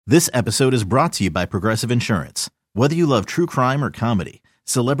This episode is brought to you by Progressive Insurance. Whether you love true crime or comedy,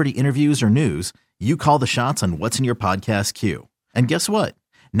 celebrity interviews or news, you call the shots on what's in your podcast queue. And guess what?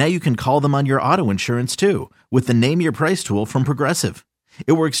 Now you can call them on your auto insurance too with the Name Your Price tool from Progressive.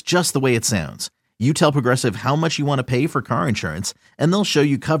 It works just the way it sounds. You tell Progressive how much you want to pay for car insurance, and they'll show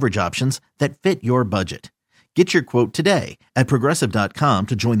you coverage options that fit your budget. Get your quote today at Progressive.com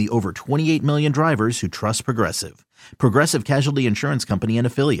to join the over 28 million drivers who trust Progressive. Progressive Casualty Insurance Company and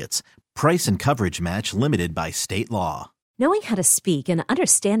Affiliates. Price and coverage match limited by state law. Knowing how to speak and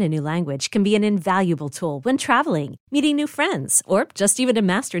understand a new language can be an invaluable tool when traveling, meeting new friends, or just even to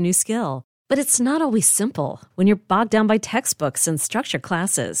master a new skill. But it's not always simple when you're bogged down by textbooks and structured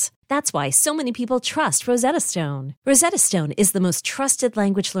classes. That's why so many people trust Rosetta Stone. Rosetta Stone is the most trusted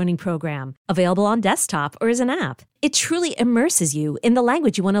language learning program, available on desktop or as an app. It truly immerses you in the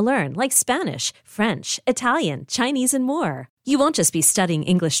language you want to learn, like Spanish, French, Italian, Chinese, and more. You won't just be studying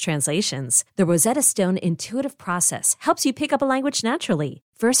English translations. The Rosetta Stone intuitive process helps you pick up a language naturally,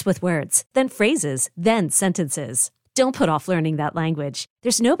 first with words, then phrases, then sentences. Don't put off learning that language.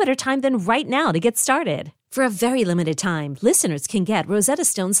 There's no better time than right now to get started. For a very limited time, listeners can get Rosetta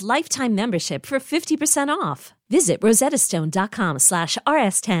Stone's lifetime membership for 50% off. Visit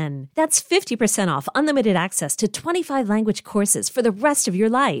rosettastone.com/rs10. That's 50% off unlimited access to 25 language courses for the rest of your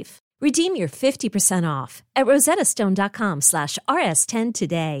life. Redeem your 50% off at rosettastone.com/rs10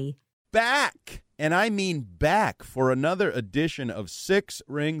 today. Back, and I mean back, for another edition of Six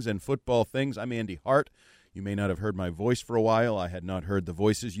Rings and Football Things. I'm Andy Hart. You may not have heard my voice for a while. I had not heard the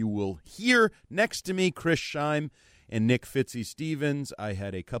voices you will hear next to me, Chris Scheim and Nick Fitzy-Stevens. I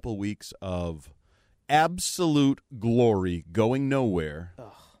had a couple weeks of absolute glory going nowhere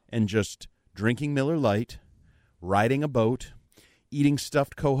and just drinking Miller Lite, riding a boat, eating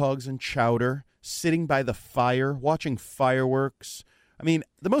stuffed quahogs and chowder, sitting by the fire, watching fireworks. I mean,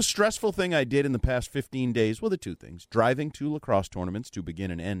 the most stressful thing I did in the past 15 days, well, the two things: driving to lacrosse tournaments to begin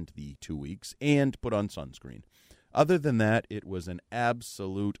and end the 2 weeks, and put on sunscreen. Other than that, it was an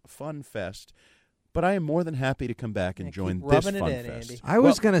absolute fun fest. But I am more than happy to come back and join this fun fest. Andy. I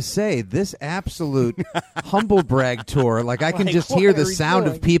was going to say, this absolute humble brag tour, like I can just hear the sound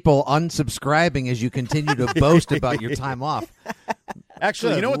of people unsubscribing as you continue to boast about your time off.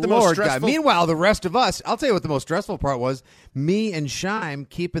 Actually, you know what the most stressful... God. Meanwhile, the rest of us, I'll tell you what the most stressful part was. Me and Scheim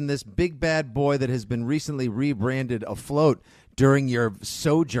keeping this big bad boy that has been recently rebranded afloat during your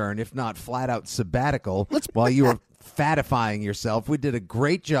sojourn, if not flat-out sabbatical, while you were fatifying yourself. We did a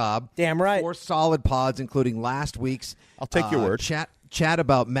great job. Damn right. 4 solid pods, including last week's. I'll take your word. Chat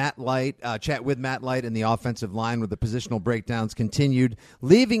about Matt Light, chat with Matt Light and the offensive line with the positional breakdowns continued,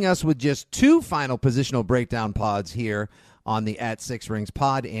 leaving us with just 2 final positional breakdown pods here on the At Six Rings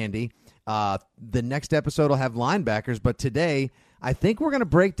pod, Andy. The next episode will have linebackers, but today I think we're going to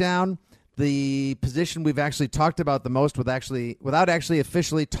break down the position we've actually talked about the most without actually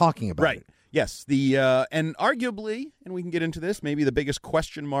officially talking about it. Yes, and arguably, and we can get into this, maybe the biggest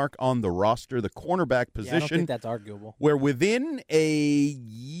question mark on the roster, the cornerback position. Yeah, I don't think that's arguable. Where within a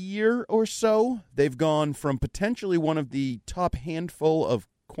year or so, they've gone from potentially one of the top handful of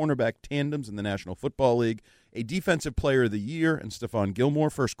cornerback tandems in the National Football League, a Defensive Player of the Year in Stephon Gilmore,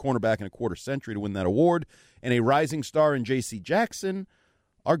 first cornerback in a quarter century to win that award, and a rising star in J.C. Jackson,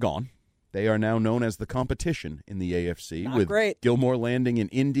 are gone. They are now known as the competition in the AFC, Not with great. Gilmore landing in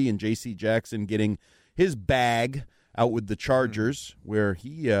Indy and J.C. Jackson getting his bag out with the Chargers, where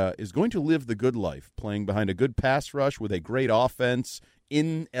he is going to live the good life, playing behind a good pass rush with a great offense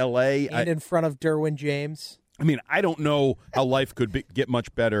in L.A. And in front of Derwin James. I mean, I don't know how life could get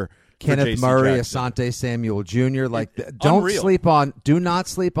much better. Kenneth Murray, Asante Samuel Jr. Do not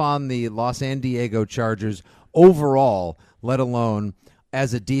sleep on the Los Diego Chargers overall, let alone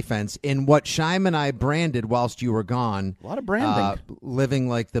as a defense. In what Scheim and I branded whilst you were gone, a lot of branding, living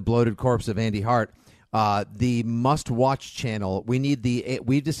like the bloated corpse of Andy Hart. The must-watch channel.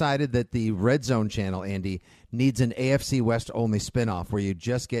 We decided that the Red Zone channel, Andy, needs an AFC West only spinoff where you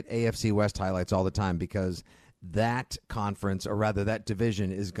just get AFC West highlights all the time, because that conference, or rather that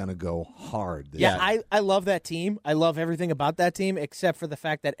division, is going to go hard. I love that team. I love everything about that team, except for the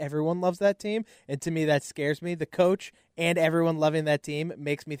fact that everyone loves that team. And to me, that scares me. The coach and everyone loving that team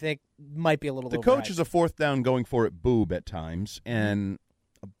makes me think might be a little. The coach is a fourth down going for it boob at times, and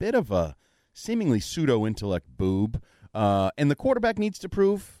a bit of a seemingly pseudo-intellect boob. And the quarterback needs to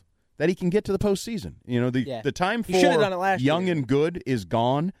prove that he can get to the postseason. You know, the time for young and good is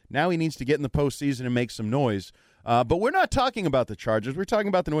gone. Now he needs to get in the postseason and make some noise. But we're not talking about the Chargers. We're talking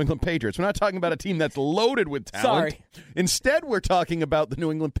about the New England Patriots. We're not talking about a team that's loaded with talent. Sorry. Instead, we're talking about the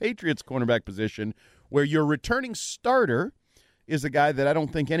New England Patriots cornerback position, where your returning starter is a guy that I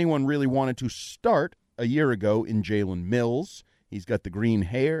don't think anyone really wanted to start a year ago in Jalen Mills. He's got the green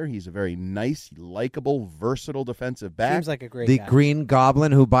hair. He's a very nice, likable, versatile defensive back. Seems like a great The guy. Green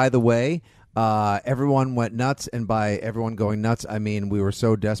Goblin, who, by the way, everyone went nuts. And by everyone going nuts, I mean we were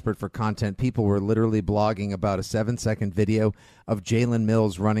so desperate for content. People were literally blogging about a 7-second video of Jalen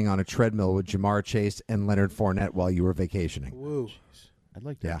Mills running on a treadmill with Jamar Chase and Leonard Fournette while you were vacationing. Woo. I'd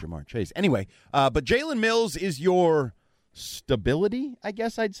like to have Jamar Chase. Anyway, but Jalen Mills is your stability, I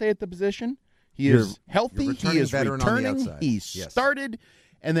guess I'd say, at the position. He is healthy. He is returning. He started.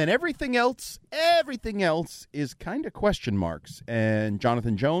 And then everything else is kind of question marks. And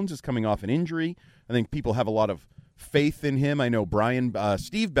Jonathan Jones is coming off an injury. I think people have a lot of faith in him. I know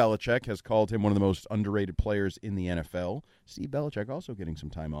Steve Belichick has called him one of the most underrated players in the NFL. Steve Belichick also getting some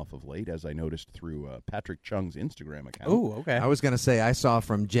time off of late, as I noticed through Patrick Chung's Instagram account. Oh, okay. I was going to say, I saw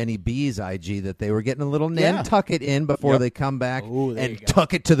from Jenny B's IG that they were getting a little Nantucket in before they come back and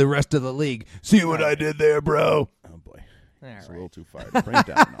tuck it to the rest of the league. See what I did there, bro? Oh, boy. It's a Right. little too far. Bring it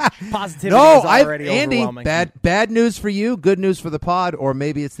down a notch. Positivity No, is already Andy, overwhelming. bad news for you, good news for the pod, or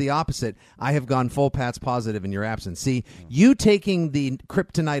maybe it's the opposite. I have gone full Pats positive in your absence. See, you taking the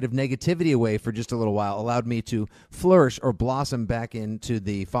kryptonite of negativity away for just a little while allowed me to flourish or blossom back into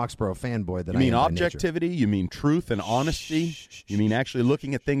the Foxborough fanboy that You I mean am by nature. objectivity? You mean truth and honesty? You mean actually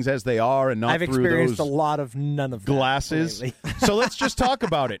looking at things as they are and not I've through experienced those a lot of none of that glasses? lately. So let's just talk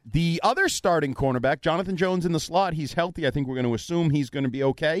about it. The other starting cornerback, Jonathan Jones in the slot, he's healthy. I think we're going to assume he's going to be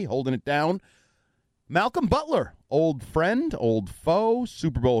okay, holding it down. Malcolm Butler, old friend, old foe,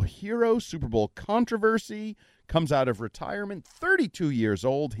 Super Bowl hero, Super Bowl controversy, comes out of retirement, 32 years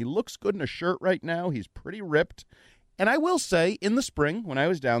old. He looks good in a shirt right now. He's pretty ripped. And I will say, in the spring, when I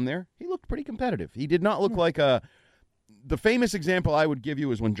was down there, he looked pretty competitive. He did not look like a... The famous example I would give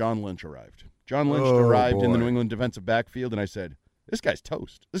you is when John Lynch arrived. John Lynch arrived in the New England defensive backfield, and I said, this guy's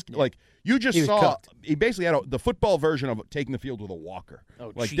toast. Like, you just He was saw... cooked. He basically had the football version of taking the field with a walker.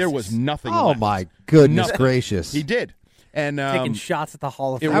 Oh, like, there was Jesus. nothing Oh, left. my goodness Nothing. gracious. He did. And Taking shots at the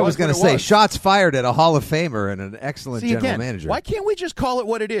Hall of it Fame. I was what going it to say, was. shots fired at a Hall of Famer and an excellent See, general again, manager. why can't we just call it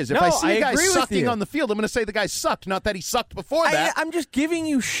what it is? If No, I see I a guy agree with sucking you. on the field, I'm going to say the guy sucked, not that he sucked before that. I'm just giving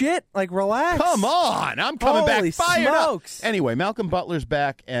you shit. Like, relax. Come on. I'm coming Holy back fired smokes. up. Anyway, Malcolm Butler's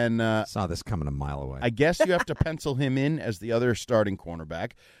back, and Saw this coming a mile away. I guess you have to pencil him in as the other starting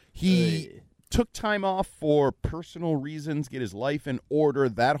cornerback. He took time off for personal reasons, get his life in order,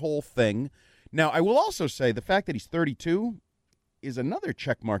 that whole thing. Now, I will also say the fact that he's 32 is another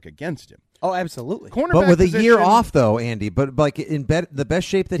check mark against him. Oh, absolutely. Cornerback But with a year position- off, though, Andy, but like in the best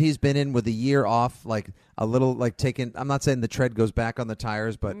shape that he's been in with a year off, like a little like taking, I'm not saying the tread goes back on the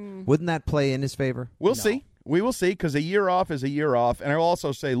tires, but wouldn't that play in his favor? We'll see. We will see, because a year off is a year off. And I'll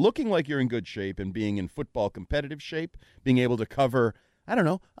also say, looking like you're in good shape and being in football competitive shape, being able to cover, I don't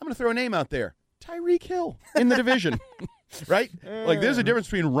know, I'm going to throw a name out there, Tyreek Hill in the division. Right? Like, there's a difference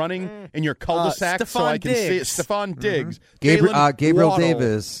between running in your cul-de-sac so I can see it. Stephon Diggs. Gabriel Waddle,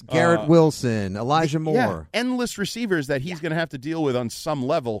 Davis, Garrett Wilson, Elijah Moore. Yeah, endless receivers that he's going to have to deal with on some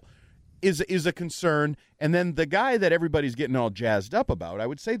level is a concern. And then the guy that everybody's getting all jazzed up about, I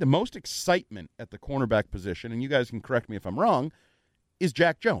would say the most excitement at the cornerback position, and you guys can correct me if I'm wrong, is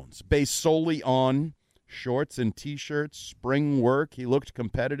Jack Jones, based solely on shorts and T-shirts, spring work. He looked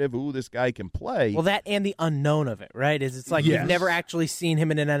competitive. Ooh, this guy can play. Well, that and the unknown of it, right? Is it's like Yes. you've never actually seen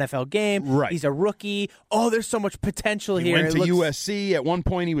him in an NFL game. Right. He's a rookie. Oh, there's so much potential he here. went It to looks- USC. At one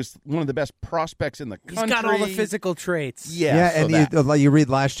point, he was one of the best prospects in the He's country. got all the physical traits. Yeah, so and that. you read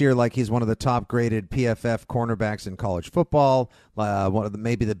last year like he's one of the top graded PFF cornerbacks in college football, one of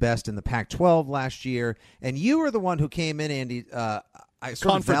maybe the best in the Pac-12 last year. And you were the one who came in, Andy. I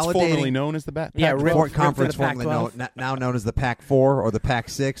sort Conference of validating, formerly known as the Yeah, Pac-12. ripped conference for the formerly Pac-12. now known as the Pac-4 or the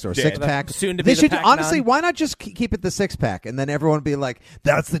Pac-6 or Yeah. six-pack. Soon to be They the should Pac-9. honestly. Why not just keep it the six-pack and then everyone be like,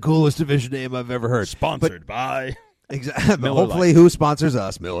 "That's the coolest division name I've ever heard." Sponsored by... Exactly. Miller Hopefully, Lite. who sponsors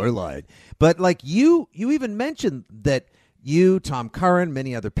us? Miller Lite. But like you even mentioned that you, Tom Curran,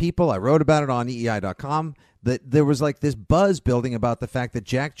 many other people. I wrote about it on EEI.com. That there was like this buzz building about the fact that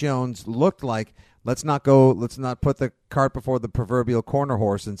Jack Jones looked like. Let's not put the cart before the proverbial corner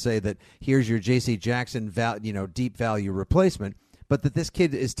horse and say that here's your J.C. Jackson, deep value replacement. But that this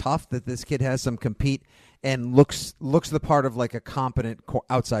kid is tough. That this kid has some compete and looks the part of like a competent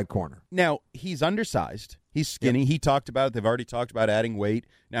outside corner. Now, he's undersized. He's skinny. He talked about it. They've already talked about adding weight.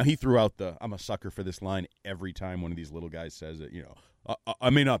 Now, he threw out I'm a sucker for this line every time one of these little guys says it, I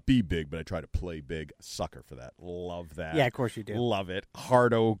may not be big, but I try to play big. Sucker for that. Love that. Yeah, of course you do. Love it.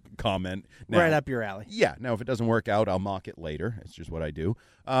 Hardo comment. Now, right up your alley. Yeah. Now, if it doesn't work out, I'll mock it later. It's just what I do.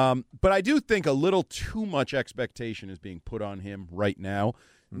 But I do think a little too much expectation is being put on him right now.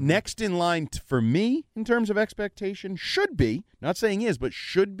 Mm-hmm. Next in line for me in terms of expectation should be, not saying is, but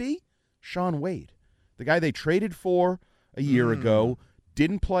should be Shaun Wade. The guy they traded for a year ago.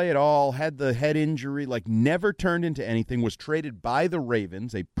 Didn't play at all, had the head injury, never turned into anything, was traded by the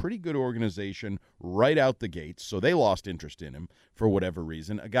Ravens, a pretty good organization, right out the gates, so they lost interest in him for whatever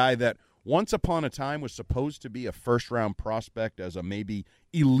reason. A guy that once upon a time was supposed to be a first-round prospect as a maybe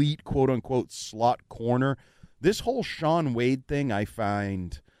elite, quote-unquote, slot corner. This whole Shaun Wade thing I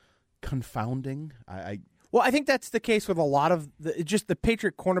find confounding. Well, I think that's the case with a lot of the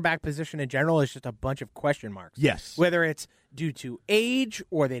Patriot cornerback position in general is just a bunch of question marks. Yes. Whether it's due to age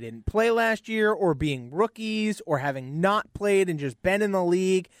or they didn't play last year or being rookies or having not played and just been in the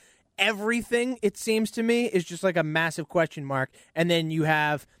league, everything, it seems to me, is just like a massive question mark. And then you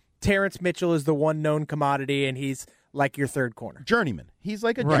have Terrence Mitchell is the one known commodity, and he's like your third corner. Journeyman. He's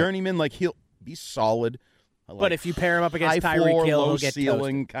like a journeyman. He'll be solid. But if you pair him up against high Tyreek floor, Hill, low he'll get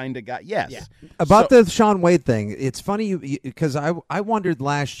ceiling toasted. kind of guy. Yes. Yeah. About the Shaun Wade thing, it's funny because I wondered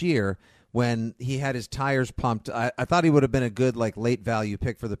last year when he had his tires pumped. I thought he would have been a good late value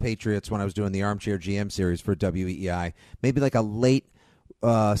pick for the Patriots when I was doing the Armchair GM series for WEEI. Maybe like a late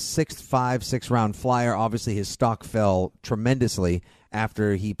 6th round flyer. Obviously, his stock fell tremendously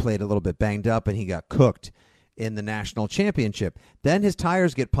after he played a little bit banged up and he got cooked in the national championship. Then his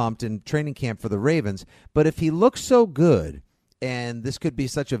tires get pumped in training camp for the Ravens. But if he looks so good, and this could be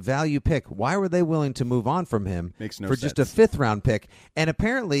such a value pick, why were they willing to move on from him for just a 5th round pick? And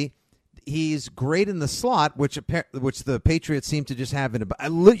apparently, he's great in the slot, which the Patriots seem to just have.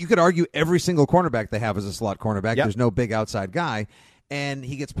 You could argue every single cornerback they have is a slot cornerback. Yep. There's no big outside guy. And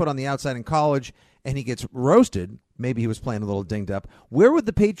he gets put on the outside in college, and he gets roasted. Maybe he was playing a little dinged up. Where would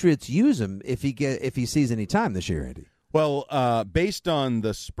the Patriots use him if he sees any time this year, Andy? Well, based on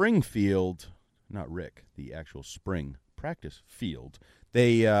the spring field, not Rick, the actual spring practice field,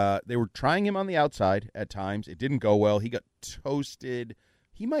 they were trying him on the outside at times. It didn't go well. He got toasted.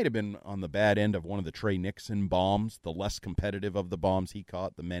 He might have been on the bad end of one of the Trey Nixon bombs, the less competitive of the bombs he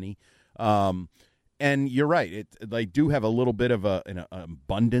caught, the many. And you're right. They do have a little bit of an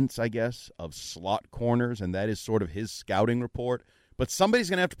abundance, I guess, of slot corners, and that is sort of his scouting report. But somebody's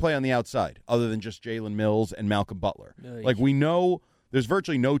going to have to play on the outside other than just Jalen Mills and Malcolm Butler. We know there's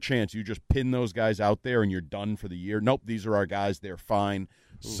virtually no chance you just pin those guys out there and you're done for the year. Nope, these are our guys. They're fine.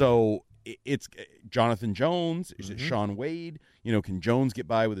 Ooh. So it's Jonathan Jones. Is it Shaun Wade? Can Jones get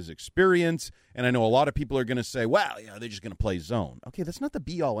by with his experience? And I know a lot of people are going to say, well, they're just going to play zone. Okay, that's not the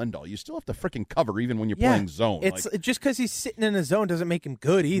be-all, end-all. You still have to freaking cover even when you're playing zone. It's just because he's sitting in a zone doesn't make him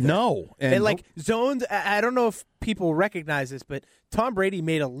good either. No. And zones, I don't know if people recognize this, but Tom Brady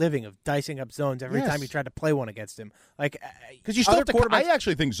made a living of dicing up zones every time he tried to play one against him. Because you still have to. I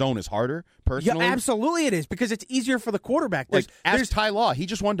actually think zone is harder, personally. Yeah, absolutely it is, because it's easier for the quarterback. There's Ty Law. He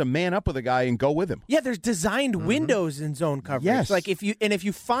just wanted to man up with a guy and go with him. Yeah, there's designed windows in zone coverage. Yes. If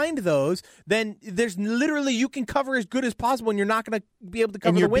you find those, then there's literally you can cover as good as possible, and you're not going to be able to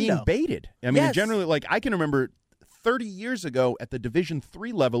cover the window. And you're being baited. I mean, generally, I can remember 30 years ago at the Division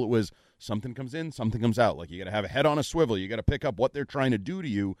III level, it was something comes in, something comes out. You got to have a head on a swivel. You got to pick up what they're trying to do to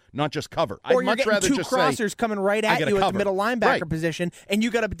you, not just cover. Or you're getting two crossers coming right at you at the middle linebacker position, and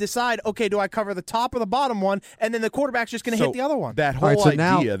you got to decide, okay, do I cover the top or the bottom one? And then the quarterback's just going to hit the other one. That whole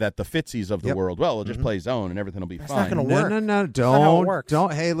idea that the Fitzies of the world, we'll just play zone and everything will be fine. That's not going to work. No,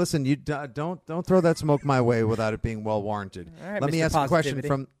 don't. Hey, listen, you don't throw that smoke my way without it being well warranted. Right, Let Mr. me ask Positivity. a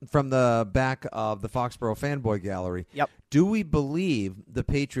question from the back of the Foxborough Fanboy Gallery. Yep. Do we believe the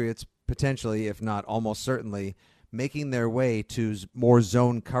Patriots potentially, if not almost certainly, making their way to more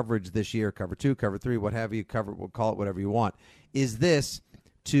zone coverage this year, cover 2, cover 3, what have you, we'll call it whatever you want. Is this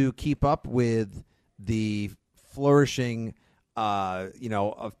to keep up with the flourishing,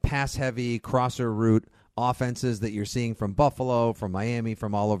 of pass-heavy, crosser route offenses that you're seeing from Buffalo, from Miami,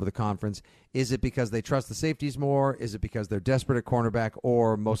 from all over the conference? Is it because they trust the safeties more? Is it because they're desperate at cornerback,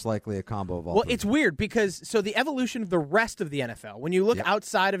 or most likely a combo of all Well, three? it's weird because the evolution of the rest of the NFL, when you look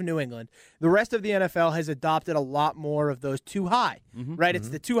outside of New England, the rest of the NFL has adopted a lot more of those too high, right? It's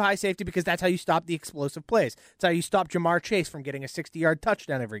the too high safety because that's how you stop the explosive plays. It's how you stop Jamar Chase from getting a 60-yard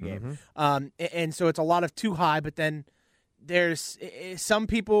touchdown every game. And so it's a lot of too high, but then there's some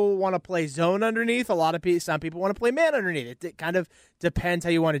people want to play zone underneath. Some people want to play man underneath. It kind of depends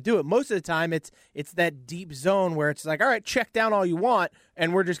how you want to do it. Most of the time, it's that deep zone where it's like, all right, check down all you want,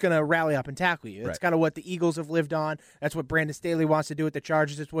 and we're just going to rally up and tackle you. That's kind of what the Eagles have lived on. That's what Brandon Staley wants to do with the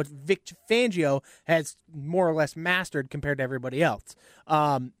Chargers. It's what Vic Fangio has more or less mastered compared to everybody else.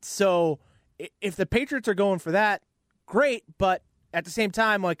 So if the Patriots are going for that, great, but at the same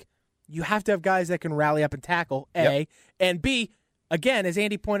time, like, you have to have guys that can rally up and tackle, A. And B, again, as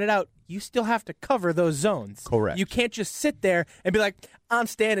Andy pointed out, you still have to cover those zones. Correct. You can't just sit there and be like, I'm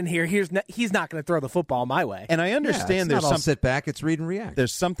standing here. He's not going to throw the football my way. And I understand there's some sit back. It's read and react.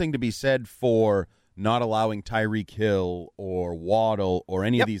 There's something to be said for not allowing Tyreek Hill or Waddle or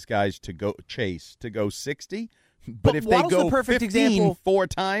any of these guys to go 60. But if Waddle's they go the perfect 15 example. 4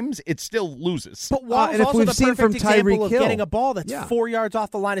 times, it still loses. But Waddle's and if also we've the seen perfect from example Tyreek of Hill. getting a ball that's 4 yards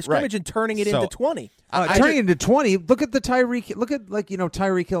off the line of scrimmage and turning it into 20. Turning into 20. Look at the Tyreek. Look at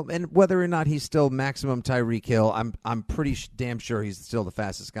Tyreek Hill, and whether or not he's still maximum Tyreek Hill. I'm pretty damn sure he's still the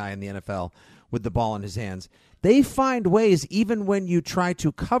fastest guy in the NFL with the ball in his hands. They find ways, even when you try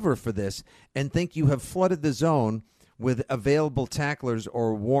to cover for this and think you have flooded the zone with available tacklers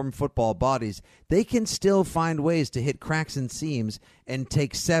or warm football bodies, they can still find ways to hit cracks and seams and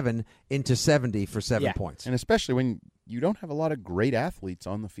take 7 into 70 for 7 points. And especially when you don't have a lot of great athletes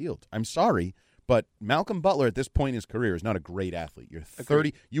on the field. I'm sorry, but Malcolm Butler at this point in his career is not a great athlete. You're 30.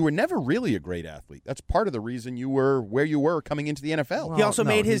 Agreed. You were never really a great athlete. That's part of the reason you were where you were coming into the NFL. He also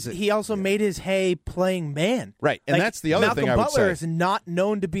made his hay playing man. Right, and that's the other thing I would say. Malcolm Butler is not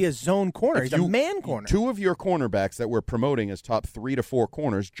known to be a zone corner. He's a man corner. Two of your cornerbacks that we're promoting as top 3 to 4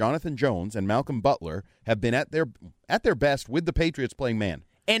 corners, Jonathan Jones and Malcolm Butler, have been at their best with the Patriots playing man.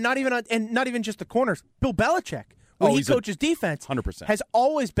 And not even just the corners. Bill Belichick, when he coaches defense, 100%. has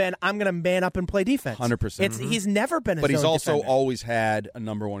always been, I'm going to man up and play defense. 100%. He's never been a But he's zone also defender. always had a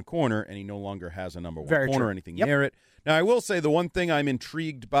number 1 corner, and he no longer has a number 1 Very corner true. or anything Yep. near it. Now, I will say the one thing I'm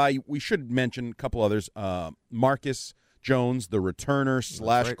intrigued by, we should mention a couple others. Marcus Jones, the returner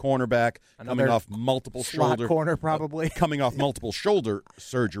 / cornerback, coming off multiple slot corner, probably. coming off multiple shoulder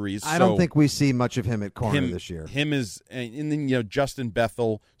surgeries. I don't think we see much of him at corner this year. And then Justin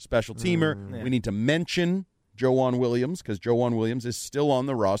Bethel, special teamer. We need to mention Joanne Williams, because Joanne Williams is still on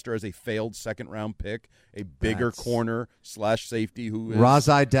the roster as a failed second-round pick, a bigger corner / safety who is...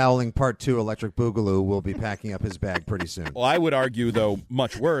 Razai Dowling Part 2 Electric Boogaloo will be packing up his bag pretty soon. Well, I would argue, though,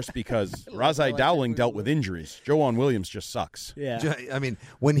 much worse, because Razai Dowling dealt with injuries. Joanne Williams just sucks. Yeah. I mean,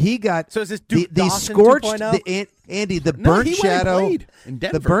 when he got So is this the Duke Dawson scorched 2.0? Andy, the No, burnt he went and shadow, played in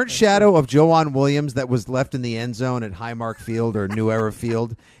Denver. the burnt shadow of Joanne Williams that was left in the end zone at Highmark Field or New Era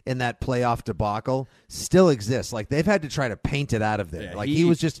Field in that playoff debacle still exists. Like, they've had to try to paint it out of there. Yeah, he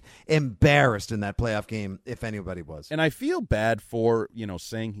was just embarrassed in that playoff game, if anybody was. And I feel bad for,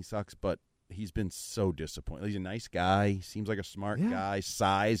 saying he sucks, but he's been so disappointed. He's a nice guy. He seems like a smart guy.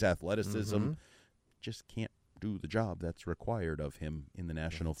 Size, athleticism. Just can't do the job that's required of him in the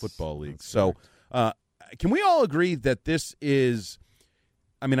National Football League. So can we all agree that this is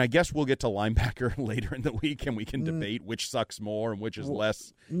 – I mean, I guess we'll get to linebacker later in the week, and we can debate which sucks more and which is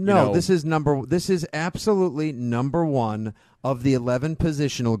less. No, this is absolutely number 1 of the 11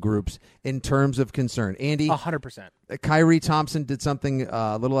 positional groups in terms of concern. Andy, 100%. Kyrie Thompson did something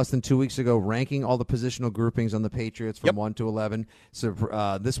a little less than 2 weeks ago, ranking all the positional groupings on the Patriots from 1 to 11.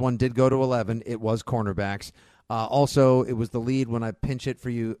 So this one did go to 11. It was cornerbacks. Also, it was the lead when I pinch it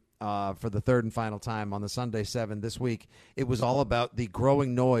for you for the third and final time on the Sunday 7 this week. It was all about the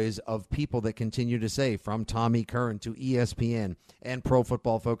growing noise of people that continue to say, from Tommy Curran to ESPN and Pro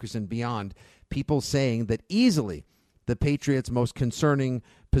Football Focus and beyond, people saying that easily the Patriots' most concerning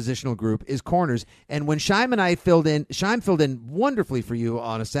positional group is corners. And when Scheim filled in wonderfully for you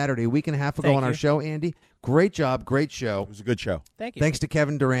on a Saturday, a week and a half ago on our show, Andy. Great job, great show. It was a good show. Thank you. Thanks to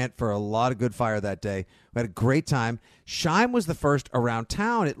Kevin Durant for a lot of good fire that day. We had a great time. Scheim was the first around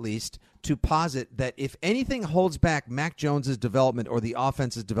town, at least, to posit that if anything holds back Mac Jones' development or the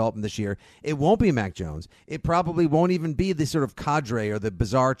offense's development this year, it won't be Mac Jones. It probably won't even be the sort of cadre or the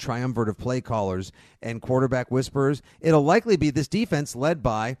bizarre triumvirate of play callers and quarterback whisperers. It'll likely be this defense led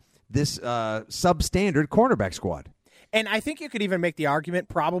by this substandard cornerback squad. And I think you could even make the argument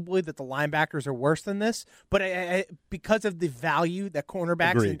probably that the linebackers are worse than this, but because of the value that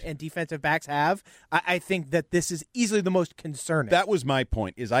cornerbacks and defensive backs have, I think that this is easily the most concerning. That was my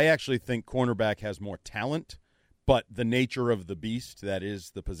point, is I actually think cornerback has more talent, But the nature of the beast that is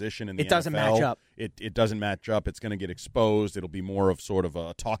the position in the It doesn't NFL, match up. It doesn't match up. It's going to get exposed. It'll be more of sort of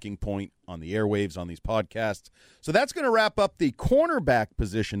a talking point on the airwaves on these podcasts. So that's going to wrap up the cornerback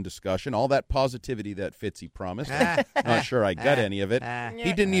position discussion, all that positivity that Fitzy promised. Not sure I got any of it.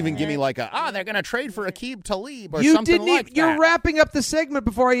 He didn't even give me like they're going to trade for Aqib Talib or something like that. You're wrapping up the segment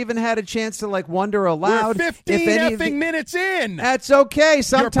before I even had a chance to wonder aloud. We're 15 effing minutes in. That's okay.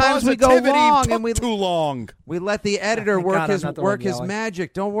 Sometimes we go long and we too long. We let the editor work his yelling.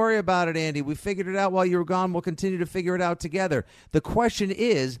 magic. Don't worry about it, Andy. We figured it out while you were gone. We'll continue to figure it out together. The question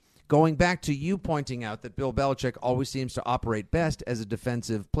is, going back to you pointing out that Bill Belichick always seems to operate best as a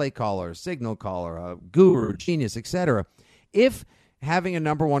defensive play caller, signal caller, a guru, genius, etc. If having a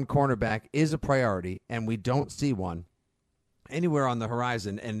number one cornerback is a priority and we don't see one anywhere on the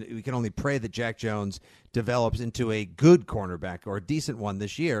horizon, and we can only pray that Jack Jones develops into a good cornerback or a decent one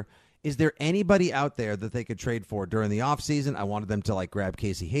this year, is there anybody out there that they could trade for during the offseason? I wanted them to grab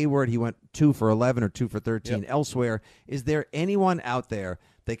Casey Hayward. He went 2 for 11 or 2 for 13 elsewhere. Is there anyone out there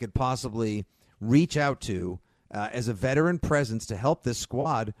they could possibly reach out to as a veteran presence to help this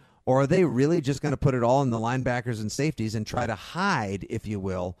squad? Or are they really just going to put it all in the linebackers and safeties and try to hide, if you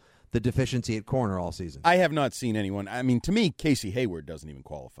will, the deficiency at corner all season? I have not seen anyone. I mean, to me, Casey Hayward doesn't even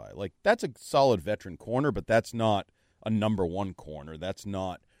qualify. That's a solid veteran corner, but that's not a number one corner. That's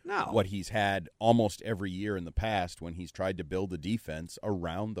not what he's had almost every year in the past when he's tried to build a defense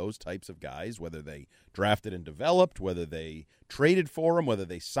around those types of guys, whether they drafted and developed, whether they traded for them, whether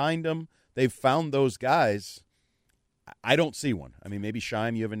they signed them. They've found those guys. I don't see one. I mean, maybe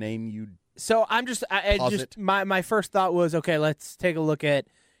Scheim, you have a name you'd So I'm just my first thought was, okay, let's take a look at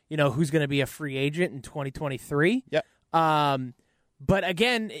who's going to be a free agent in 2023. Yep. But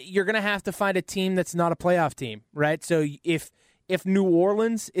again, you're going to have to find a team that's not a playoff team, right? So if New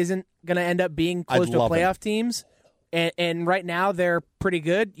Orleans isn't going to end up being close to playoff teams, and right now they're pretty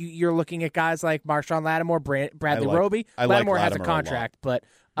good, you're looking at guys like Marshawn Lattimore, Bradley Roby. Lattimore has a contract, but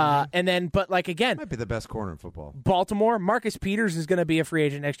again, might be the best corner in football. Baltimore, Marcus Peters is going to be a free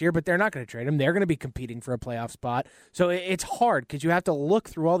agent next year, but they're not going to trade him. They're going to be competing for a playoff spot. So it's hard because you have to look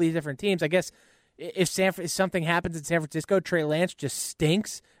through all these different teams. I guess if something happens in San Francisco, Trey Lance just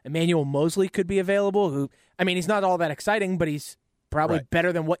stinks. Emmanuel Mosley could be available. He's not all that exciting, but he's probably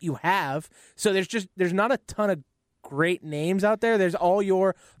better than what you have. So there's not a ton of great names out there. There's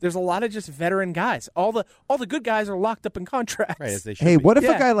a lot of just veteran guys. All the good guys are locked up in contracts. Right, as they should Hey, be. what if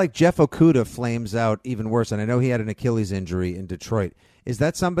a guy like Jeff Okudah flames out even worse? And I know he had an Achilles injury in Detroit. Is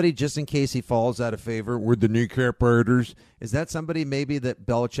that somebody, just in case he falls out of favor with the kneecap Raiders, is that somebody maybe that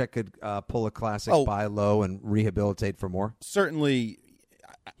Belichick could pull a classic buy low and rehabilitate for more? Certainly.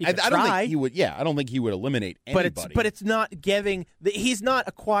 I don't think he would. Yeah, I don't think he would eliminate anybody. But it's not giving. He's not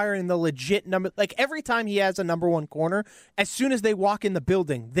acquiring the legit number. Like every time he has a number one corner, as soon as they walk in the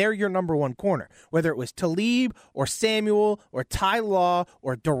building, they're your number one corner. Whether it was Talib or Samuel or Ty Law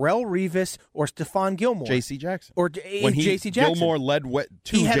or Darrell Revis or Stephon Gilmore, J.C. Jackson, or J.C. Jackson, Gilmore led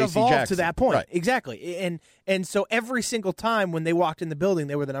to he had J.C. evolved Jackson. to that point. Right. Exactly, and so every single time when they walked in the building,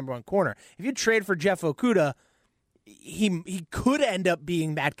 they were the number one corner. If you trade for Jeff Okudah, he could end up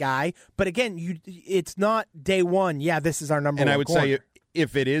being that guy, but again, it's not day one. Yeah, this is our number one. And I would corner. say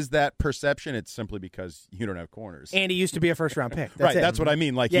if it is that perception, it's simply because you don't have corners. And he used to be a first round pick. That's what I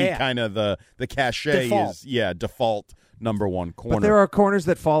mean. Kind of the cachet default. is default number one corner. But there are corners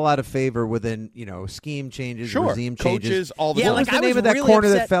that fall out of favor within scheme changes, regime changes. Coaches all the What time. was the name of that corner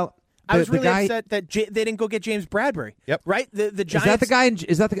that fell? I was really upset that they didn't go get James Bradbury. Yep. Right. The Giants.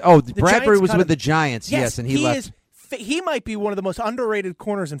 Is that the guy? Bradbury Giants was with the Giants. Yes, and he left. He might be one of the most underrated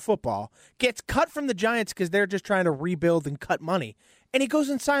corners in football. Gets cut from the Giants because they're just trying to rebuild and cut money. And he goes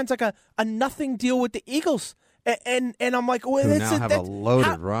and signs like a nothing deal with the Eagles. And I'm like, well, who now have a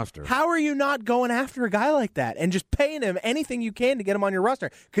loaded roster. How are you not going after a guy like that and just paying him anything you can to get him on your roster?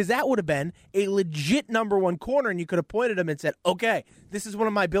 Because that would have been a legit number one corner, and you could have pointed him and said, okay, this is one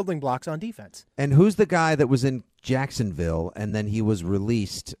of my building blocks on defense. And who's the guy that was in Jacksonville and then he was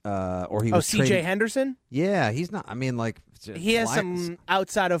released or he was C.J. traded? Henderson? Yeah, he's not. I mean, he has some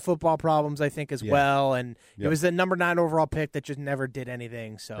outside of football problems, I think, as well. And it was the number 9 overall pick that just never did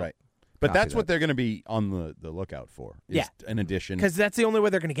anything. So. Right. But that's what they're going to be on the lookout for. An addition. Because that's the only way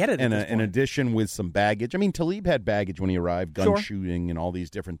they're going to get it. An addition with some baggage. I mean, Talib had baggage when he arrived, gun shooting and all these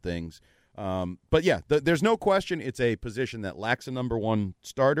different things. But yeah, there's no question it's a position that lacks a number one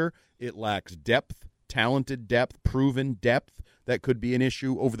starter. It lacks depth, talented depth, proven depth that could be an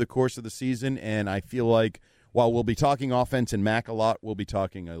issue over the course of the season. And I feel like while we'll be talking offense and Mac a lot, we'll be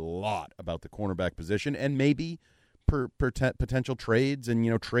talking a lot about the cornerback position and maybe potential trades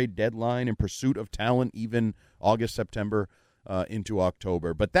and, trade deadline in pursuit of talent, even August, September into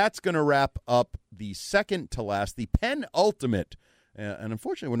October. But that's going to wrap up the second to last, the penultimate. And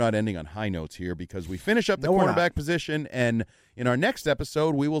unfortunately, we're not ending on high notes here because we finish up the cornerback position. And in our next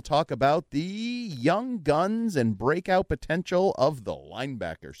episode, we will talk about the young guns and breakout potential of the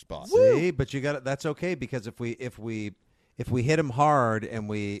linebacker spot. See, but that's okay, because if we hit them hard and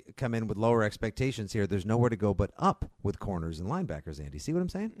we come in with lower expectations here, there's nowhere to go but up with corners and linebackers, Andy. See what I'm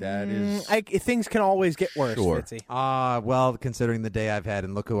saying? That is... things can always get worse, Sure. Fitzy. Well, considering the day I've had,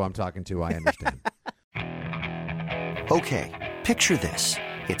 and look who I'm talking to, I understand. Okay, picture this.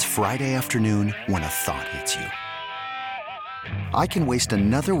 It's Friday afternoon when a thought hits you. I can waste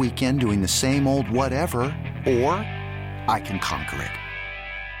another weekend doing the same old whatever, or I can conquer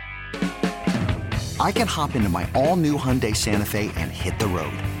it. I can hop into my all-new Hyundai Santa Fe and hit the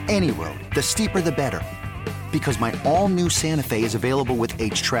road. Any road. The steeper, the better. Because my all-new Santa Fe is available with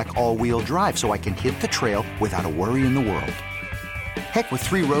H-Track all-wheel drive, so I can hit the trail without a worry in the world. Heck, with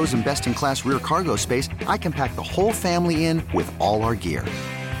 3 rows and best-in-class rear cargo space, I can pack the whole family in with all our gear.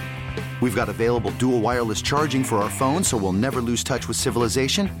 We've got available dual wireless charging for our phones, so we'll never lose touch with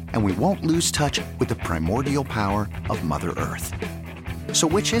civilization, and we won't lose touch with the primordial power of Mother Earth. So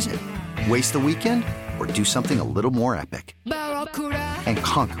which is it? Waste the weekend or do something a little more epic? And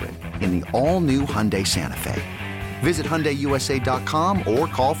conquer it in the all-new Hyundai Santa Fe. Visit HyundaiUSA.com or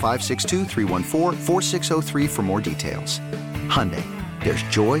call 562-314-4603 for more details. Hyundai, there's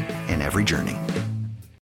joy in every journey.